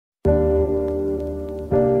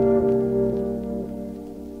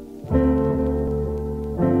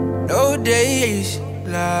days,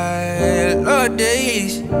 like Lord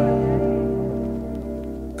days.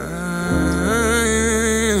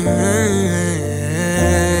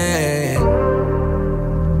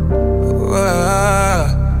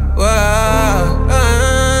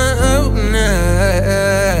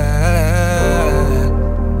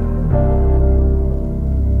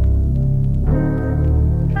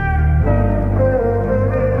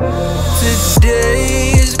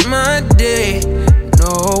 Today is my day,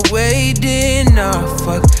 no waiting, nah,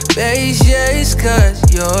 fuck patience, cause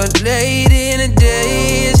you're late in the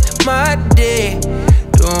day. It's my day,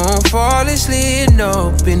 don't fall asleep,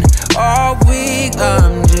 no, been all week,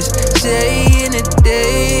 I'm just saying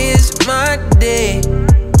today is my day.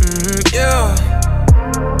 Yeah,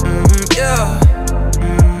 yeah,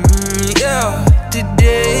 yeah,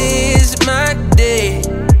 today is my day.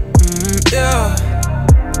 Yeah,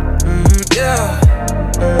 yeah,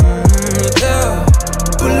 yeah.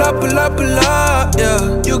 Pull up,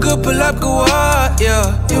 yeah. You could pull up, go up,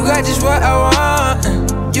 yeah. You got just what I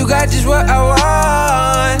want, you got just what I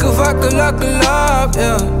want. Go fuck a lock,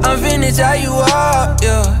 yeah. I'm finna tie you up,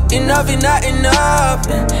 yeah. Enough is not enough,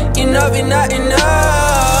 enough is not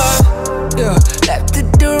enough, yeah. Left the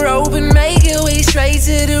door open, making way straight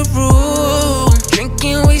to the room.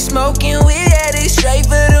 Drinking, we smoking, we headed straight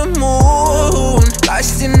for the moon.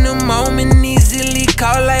 Lost in the moment, easily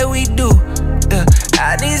call like we do. Yeah.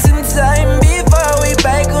 I need some time before we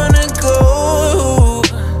back on the go.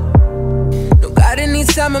 Don't got any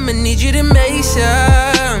time, I'ma need you to make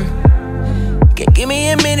some. Can't give me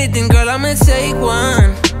a minute, then girl, I'ma take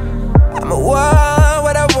one. I'ma want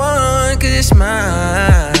what I want, cause it's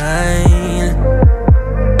mine.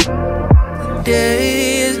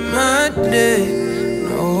 Today is my day,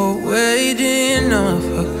 no waiting, no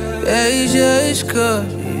fuck patience, cause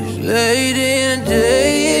it's late in the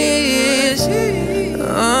days.